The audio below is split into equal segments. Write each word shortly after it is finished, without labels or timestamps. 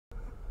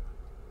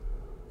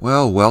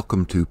Well,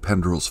 welcome to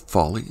Pendral's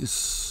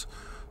Follies,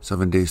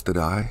 7 Days to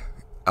Die,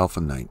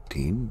 Alpha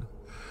 19.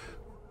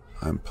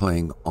 I'm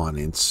playing on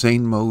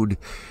insane mode,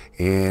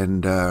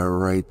 and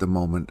right the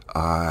moment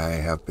I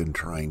have been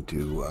trying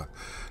to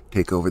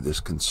take over this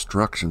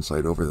construction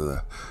site over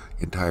the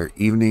entire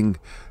evening.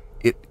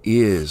 It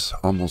is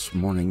almost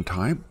morning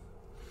time,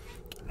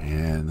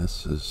 and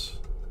this is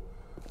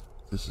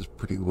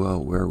pretty well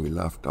where we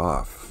left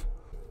off.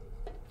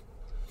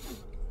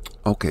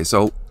 Okay,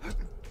 so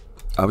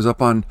I was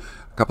up on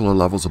a couple of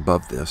levels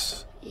above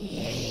this,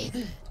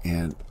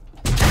 and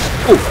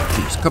oh,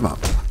 jeez, come on.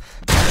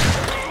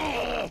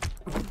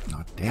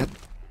 Not dead.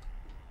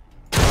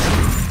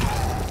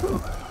 Oh,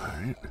 all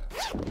right.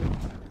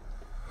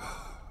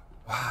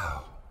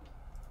 Wow.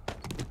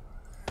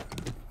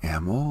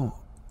 Ammo.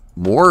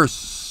 More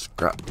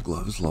scrap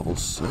gloves, level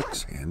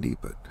 6. Handy,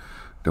 but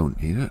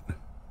don't need it.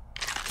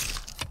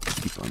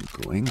 Keep on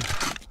going.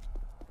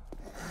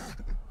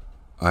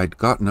 I'd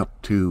gotten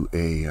up to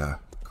a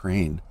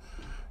crane,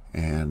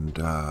 and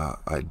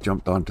I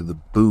jumped onto the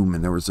boom,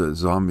 and there was a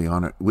zombie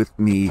on it with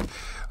me.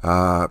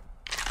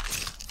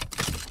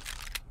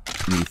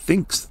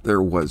 Methinks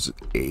there was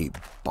a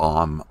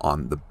bomb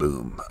on the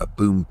boom, a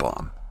boom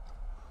bomb.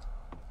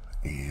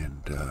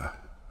 And how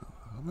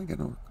am I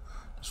gonna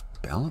just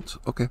balance?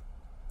 Okay.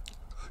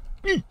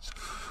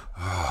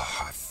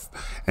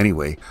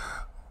 Anyway,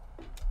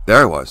 there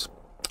I was.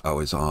 I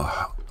was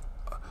on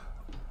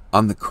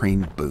the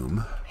crane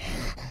boom,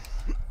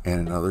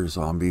 and another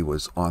zombie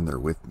was on there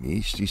with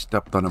me. She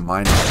stepped on a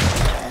mine.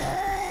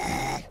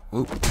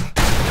 Oh,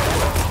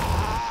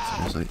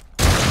 seriously.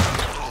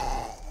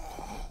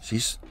 She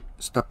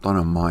stepped on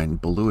a mine,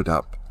 blew it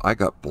up. I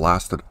got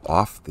blasted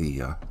off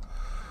the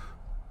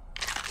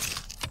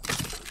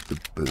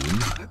boom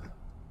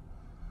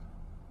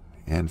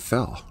and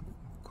fell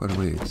quite a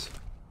ways.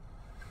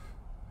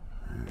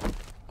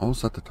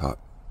 Almost at the top.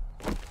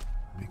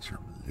 Make sure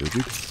I'm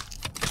loaded.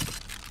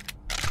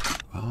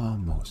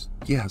 Almost.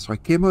 Yeah, so I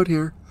came out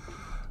here.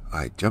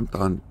 I jumped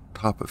on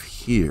top of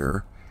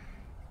here,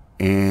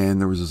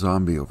 and there was a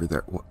zombie over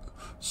there.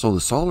 So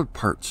the solid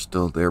part's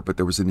still there, but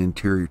there was an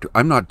interior too.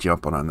 I'm not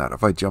jumping on that.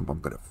 If I jump,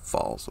 I'm going to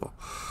fall. So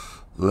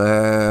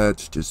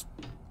let's just...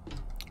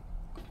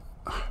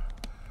 I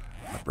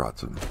brought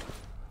some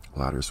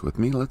ladders with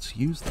me. Let's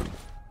use them.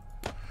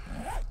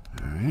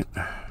 All right.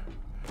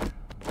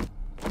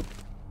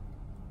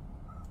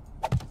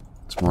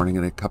 It's morning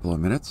in a couple of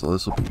minutes, so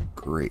this will be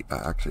great.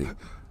 Actually,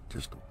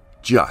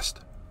 just.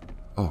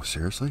 Oh,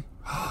 seriously?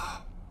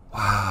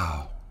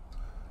 Wow.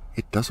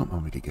 It doesn't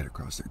want me to get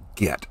across there.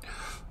 Get.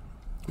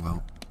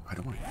 Well, I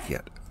don't want to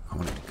get. I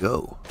want to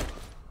go.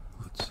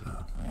 Let's,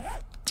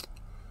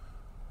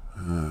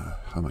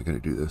 how am I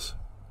going to do this?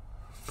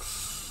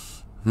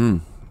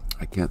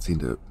 I can't seem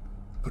to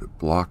put a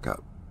block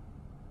up.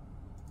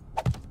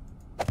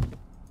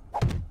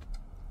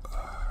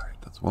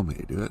 Alright, that's one way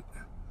to do it.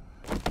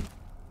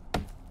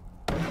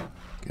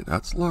 Okay,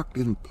 that's locked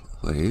in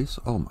place.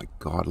 Oh my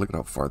god, look at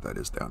how far that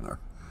is down there.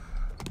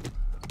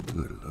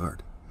 Good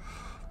lord.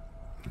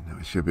 And now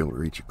I should be able to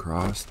reach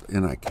across,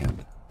 and I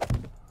can.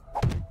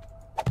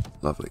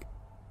 Lovely.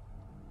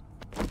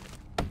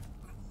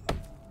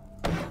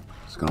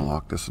 Just gonna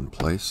lock this in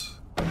place.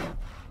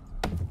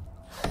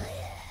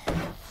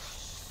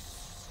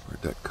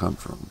 Where'd that come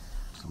from?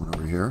 Someone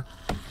over here?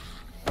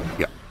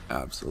 Yeah,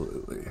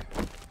 absolutely.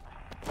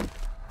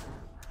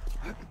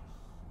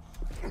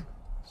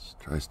 Let's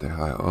try to stay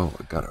high. Oh,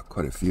 I got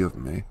quite a few of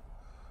them, eh?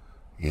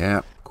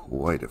 Yeah,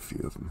 quite a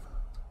few of them.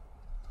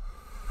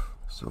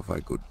 So if I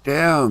go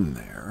down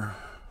there,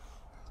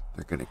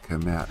 they're gonna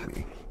come at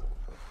me.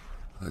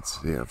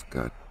 Let's see, I've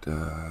got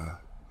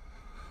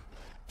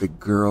big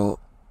girl,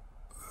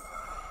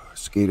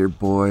 skater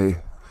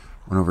boy,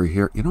 one over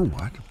here. You know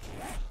what?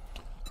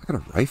 I got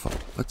a rifle.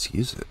 Let's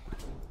use it.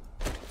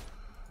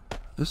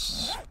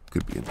 This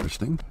could be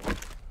interesting.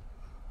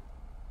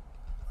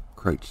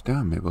 Crouch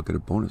down. Maybe I'll get a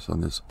bonus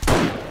on this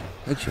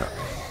headshot.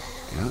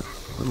 Yeah,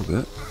 a little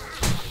bit.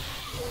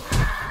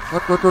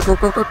 What?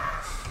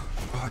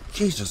 Oh,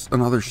 Jesus.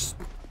 Another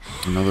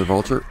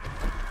vulture.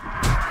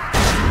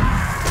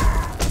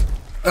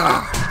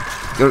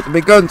 Ah! Get out the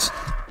big guns!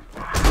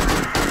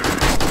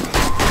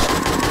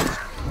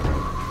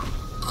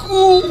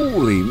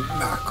 Holy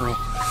mackerel.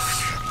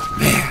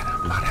 Man,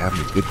 I'm not having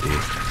a good day.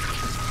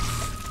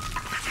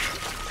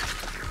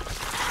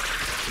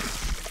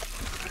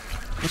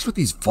 What's with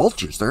these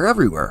vultures? They're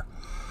everywhere.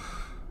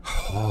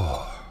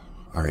 Oh,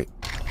 alright.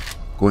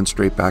 Going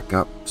straight back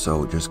up,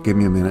 so just give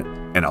me a minute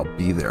and I'll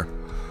be there.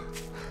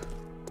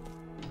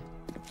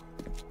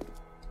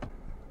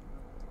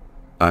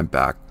 I'm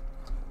back.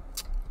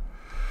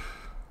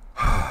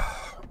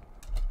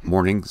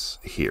 Morning's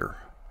here,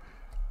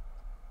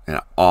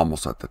 and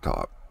almost at the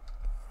top.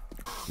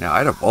 Now I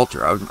had a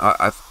vulture. Oh,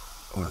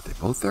 are they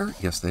both there?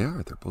 Yes, they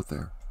are. They're both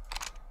there.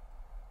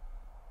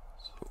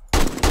 So,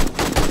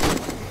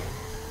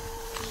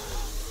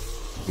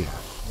 yeah.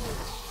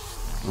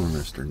 Oh,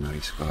 Mr.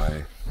 Nice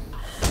Guy.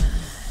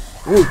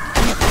 Oh,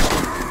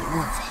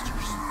 more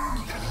vultures.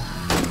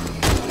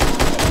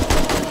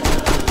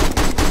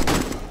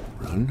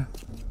 one.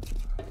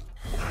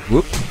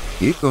 Whoop.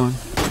 Keep going.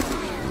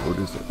 Load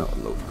is it? No,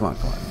 load. Come on,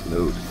 come on.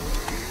 Load.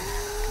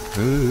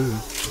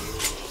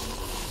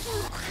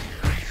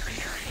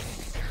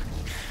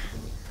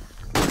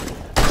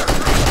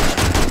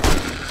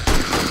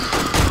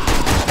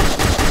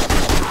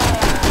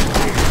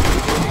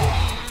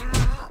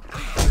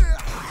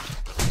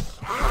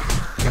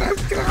 Get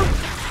out, get out.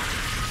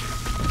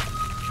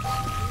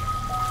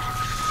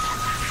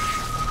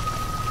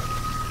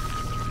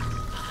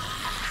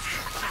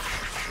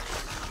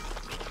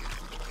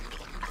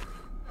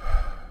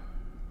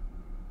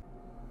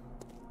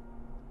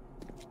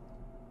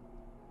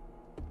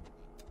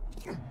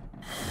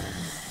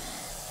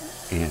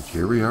 And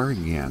here we are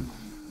again.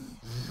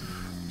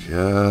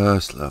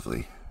 Just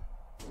lovely.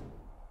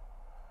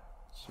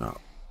 So,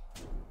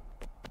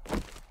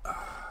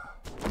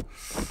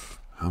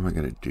 how am I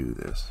going to do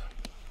this?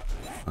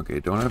 Okay,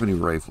 don't have any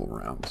rifle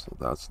rounds, so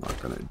that's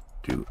not going to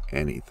do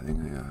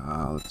anything.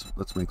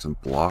 Let's make some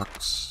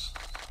blocks.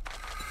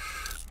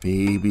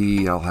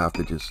 Maybe I'll have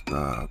to just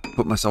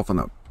put myself in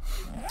a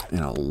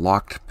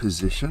locked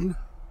position.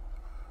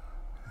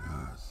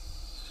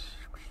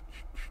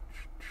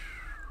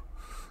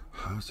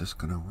 How's this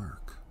gonna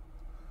work?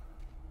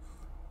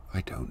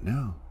 I don't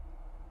know.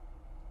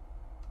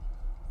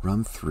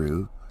 Run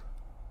through,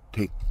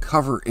 take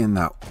cover in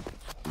that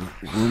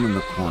room in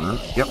the corner.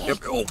 Yep, yep.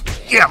 Oh,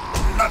 yeah.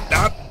 Not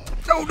that.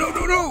 No, no,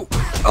 no, no.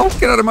 Oh,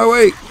 get out of my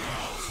way.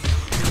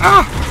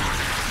 Ah.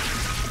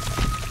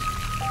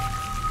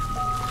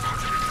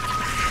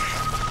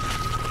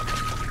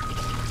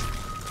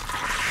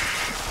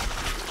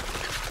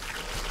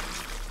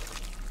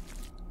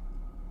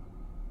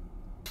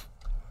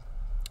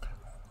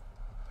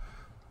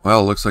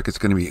 Well, looks like it's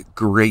going to be a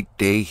great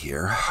day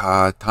here.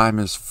 Time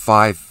is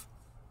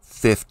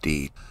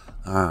 5:50.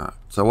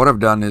 So what I've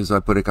done is I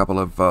put a couple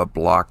of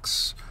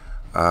blocks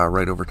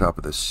right over top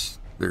of this.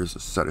 There's a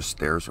set of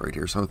stairs right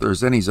here. So if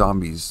there's any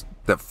zombies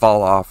that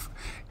fall off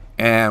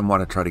and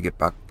want to try to get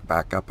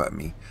back up at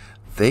me,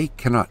 they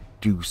cannot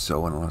do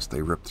so unless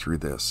they rip through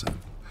this. And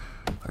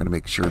I'm going to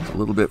make sure it's a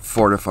little bit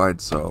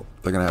fortified, so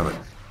they're going to have a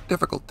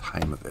difficult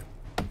time of it.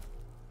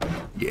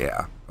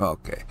 Yeah,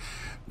 okay.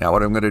 Now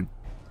what I'm going to...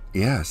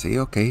 Yeah, see,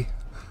 okay.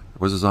 There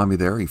was a zombie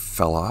there. He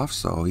fell off,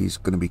 so he's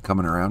going to be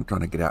coming around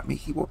trying to get at me.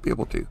 He won't be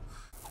able to.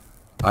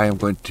 I am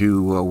going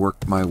to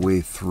work my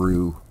way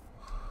through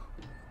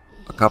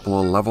a couple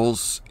of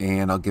levels,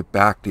 and I'll get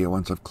back to you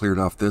once I've cleared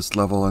off this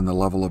level and the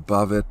level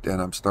above it,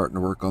 and I'm starting to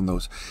work on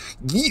those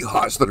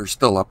yeehaws that are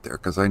still up there,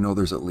 because I know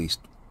there's at least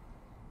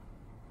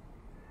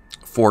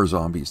 4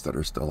 zombies that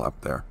are still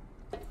up there.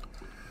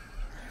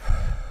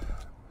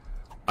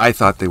 I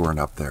thought they weren't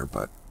up there,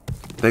 but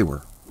they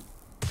were.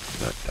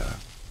 But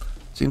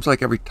seems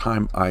like every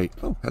time I...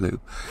 Oh, hello.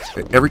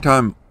 Every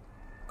time...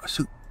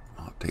 Shoot.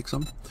 I'll take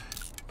some.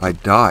 I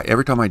die.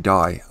 Every time I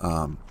die,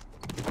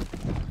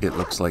 it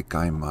looks like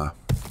I'm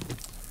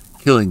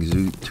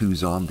killing 2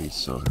 zombies.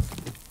 So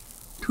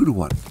 2 to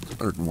 1. It's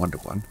better than 1 to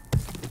 1.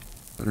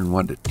 Better than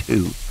 1 to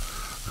 2.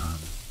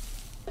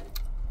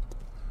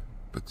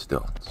 But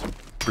still, it's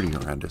pretty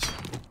horrendous.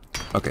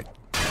 Okay.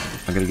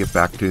 I'm going to get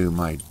back to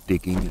my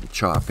digging and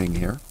chopping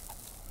here.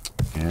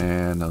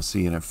 And I'll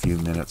see you in a few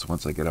minutes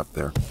once I get up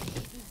there.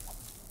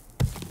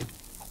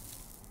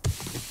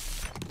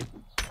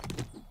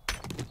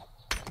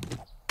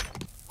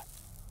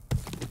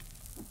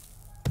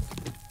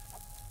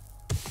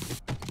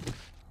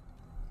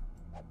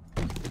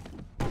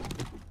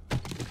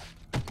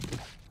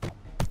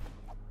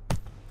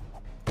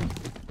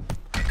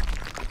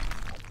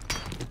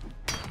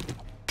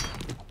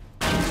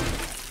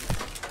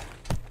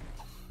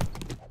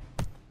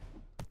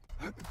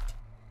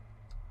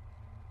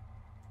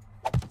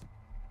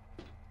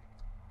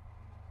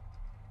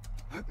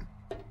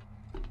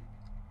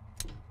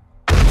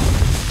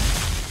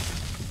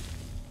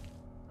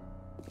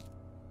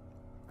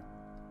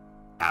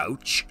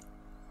 Ouch.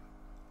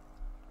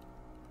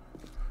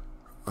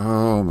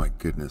 Oh my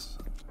goodness.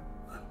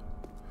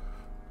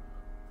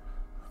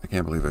 I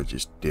can't believe I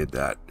just did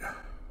that.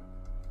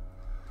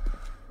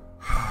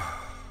 I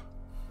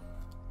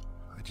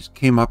just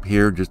came up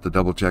here just to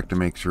double check to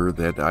make sure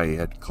that I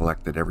had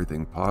collected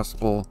everything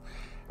possible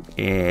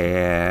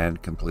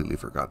and completely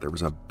forgot there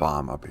was a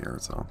bomb up here,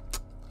 so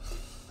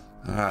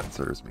that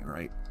serves me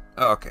right.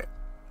 Okay.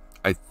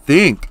 I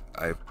think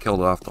I've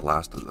killed off the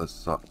last of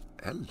this.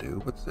 Hello,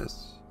 what's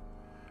this?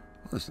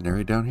 Well, there's an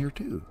area down here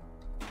too.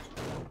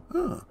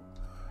 Huh.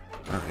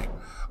 Alright.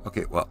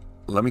 Okay, well,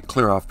 let me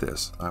clear off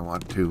this. I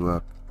want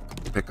to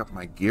pick up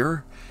my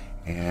gear,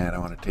 and I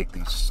want to take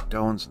these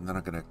stones, and then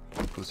I'm going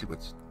to go see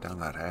what's down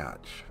that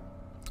hatch.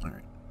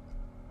 Alright.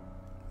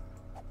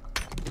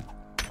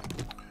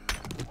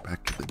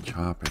 Back to the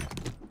chopping.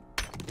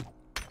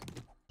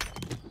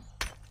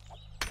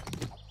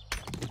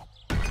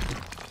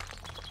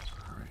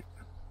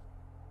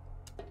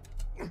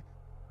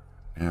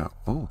 Now,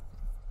 oh,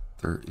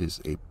 there is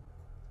a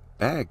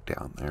bag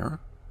down there.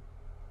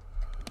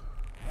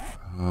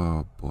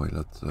 Oh boy,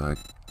 let's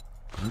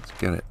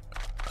get it.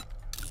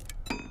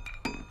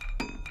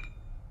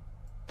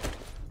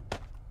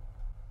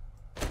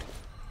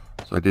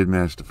 So I did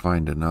manage to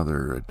find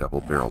another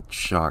double-barreled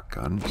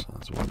shotgun, so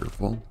that's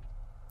wonderful.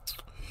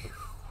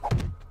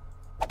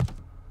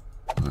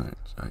 Alright,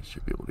 so I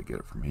should be able to get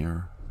it from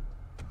here.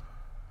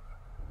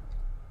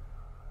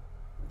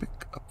 Pick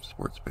up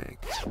sports bag.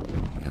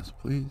 Yes,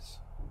 please.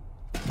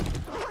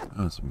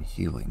 Oh, some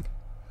healing.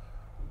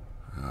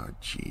 Oh,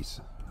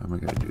 jeez. How am I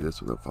going to do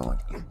this without falling?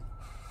 Oh,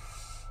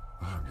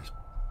 I'm just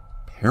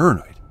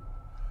paranoid.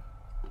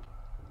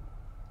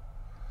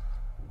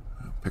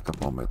 I'll pick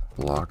up all my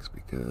blocks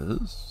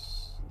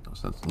because no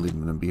sense in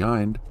leaving them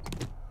behind.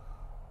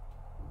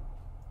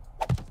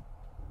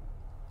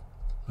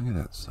 Look at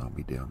that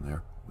zombie down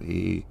there.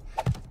 Way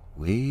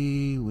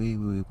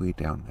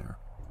down there.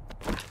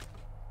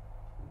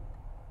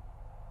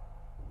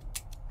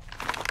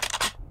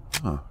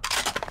 Huh.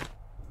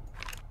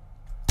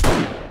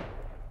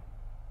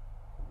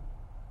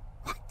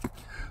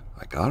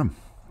 I got him.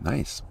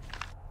 Nice.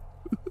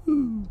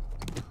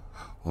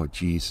 Oh,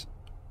 geez.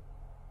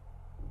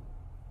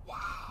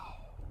 Wow.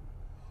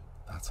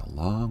 That's a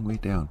long way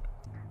down.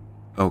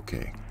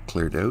 Okay,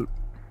 cleared out.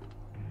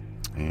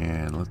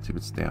 And let's see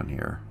what's down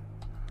here.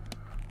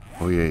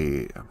 Oh,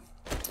 yeah.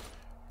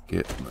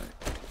 Get my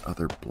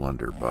other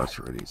blunderbuss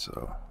ready,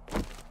 so...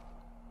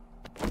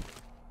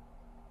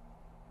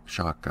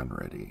 Shotgun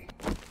ready.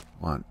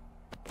 1,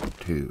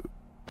 2,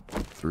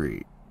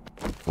 3,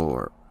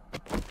 4,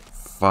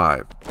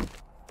 5.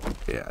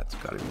 Yeah, it's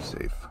gotta be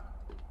safe.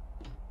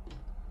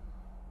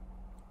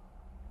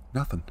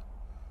 Nothing.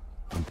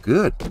 I'm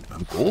good.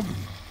 I'm golden.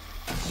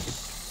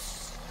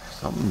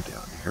 Something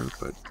down here,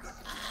 but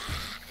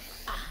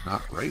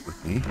not right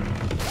with me.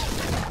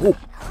 Oh,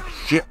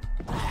 shit.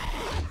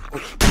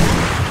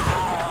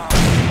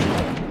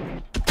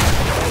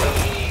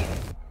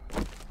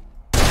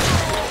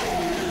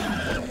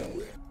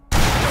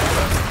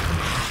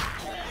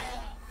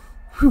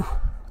 Whew,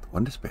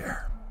 one to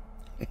spare.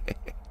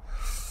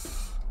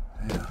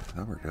 Yeah,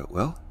 that worked out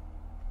well.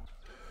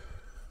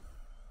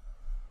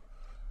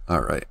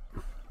 Alright.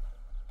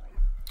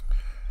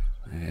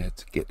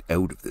 Let's get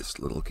out of this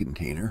little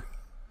container.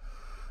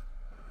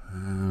 How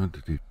am I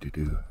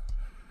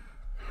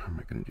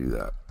going to do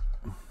that?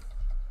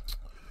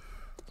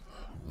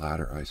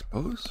 Ladder, I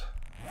suppose.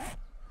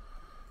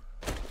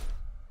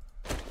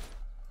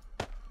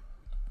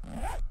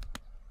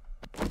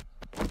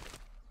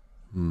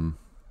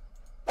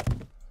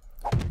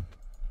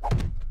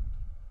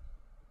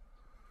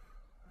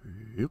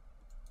 Yep.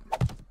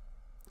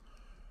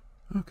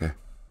 Okay.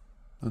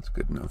 That's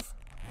good enough.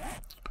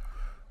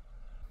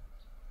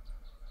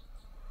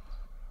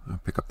 I'll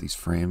pick up these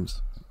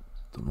frames.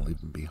 Don't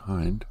leave them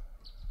behind.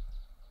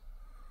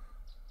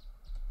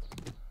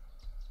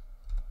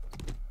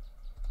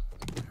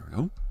 There we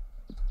go.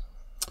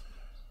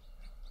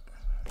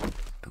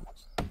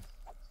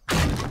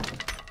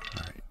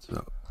 Alright,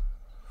 so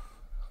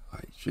I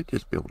should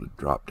just be able to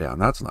drop down.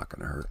 That's not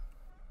going to hurt.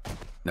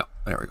 No,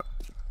 there we go.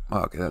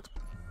 Okay, that's...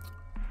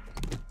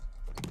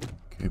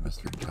 Okay,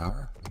 Mr.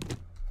 Tower.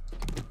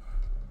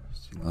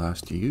 See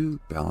last to you.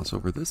 Balance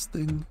over this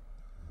thing.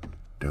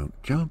 Don't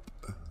jump.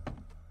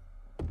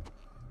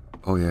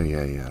 Oh,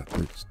 yeah.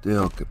 There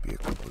still could be a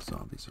couple of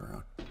zombies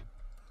around.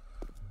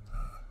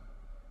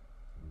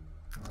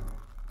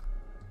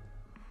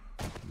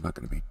 I'm not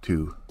going to be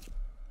too...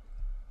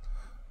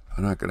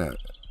 I'm not going to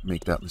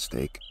make that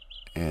mistake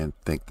and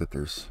think that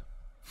there's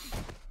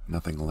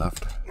nothing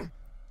left.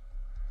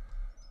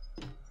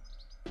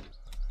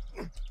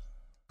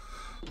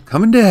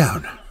 Coming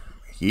down.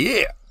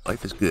 Yeah,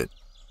 life is good.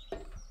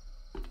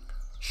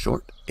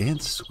 Short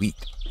and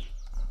sweet.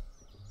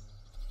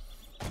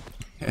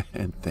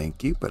 And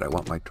thank you, but I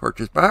want my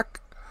torches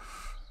back.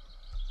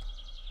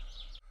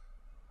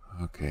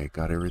 Okay,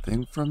 got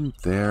everything from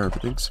there.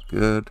 Everything's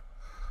good.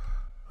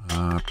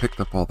 Picked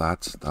up all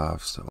that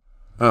stuff, so...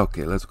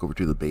 Okay, let's go over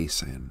to the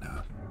base and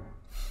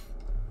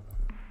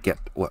get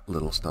what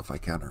little stuff I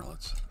can, or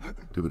let's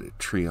do a bit of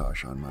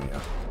triage on my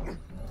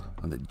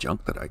on the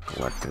junk that I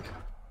collected.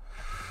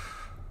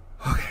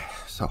 Okay,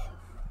 so...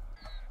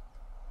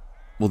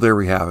 Well, there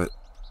we have it.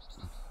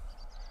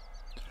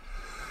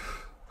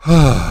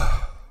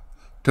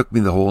 Took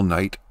me the whole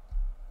night,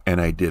 and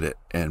I did it.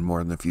 And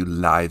more than a few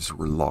lives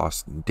were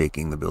lost in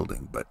taking the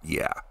building. But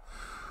yeah,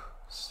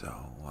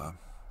 so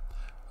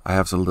I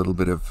have a little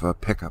bit of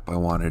pickup I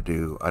want to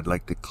do. I'd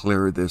like to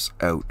clear this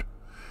out,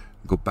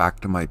 go back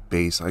to my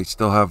base. I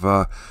still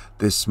have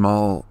this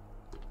small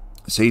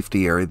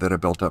safety area that I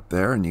built up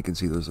there, and you can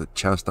see there's a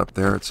chest up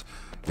there.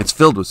 It's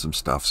filled with some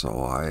stuff,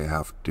 so I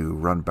have to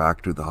run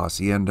back to the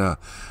hacienda,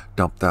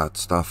 dump that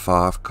stuff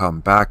off, come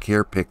back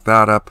here, pick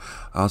that up.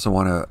 I also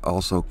want to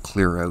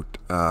clear out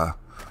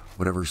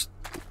whatever's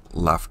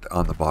left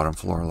on the bottom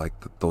floor, like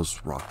those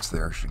rocks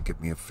there should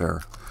give me a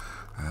fair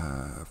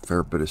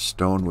bit of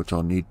stone, which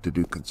I'll need to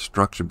do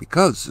construction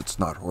because it's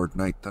not Horde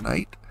night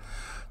tonight.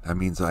 That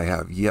means I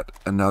have yet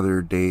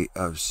another day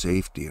of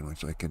safety in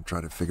which I can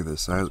try to figure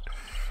this out.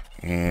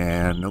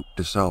 And note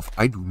to self,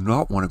 I do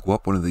not want to go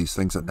up one of these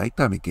things at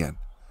nighttime again.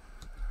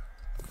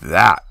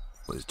 That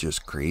was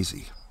just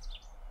crazy.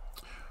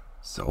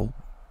 So,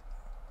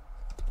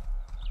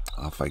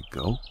 off I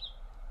go.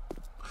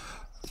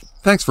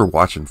 Thanks for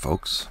watching,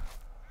 folks.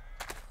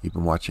 You've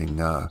been watching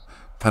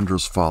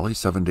Pendra'ls Follies,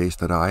 7 Days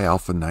to Die,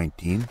 Alpha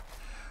 19.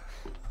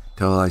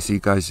 Till I see you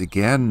guys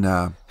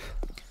again,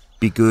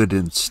 be good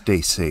and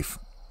stay safe.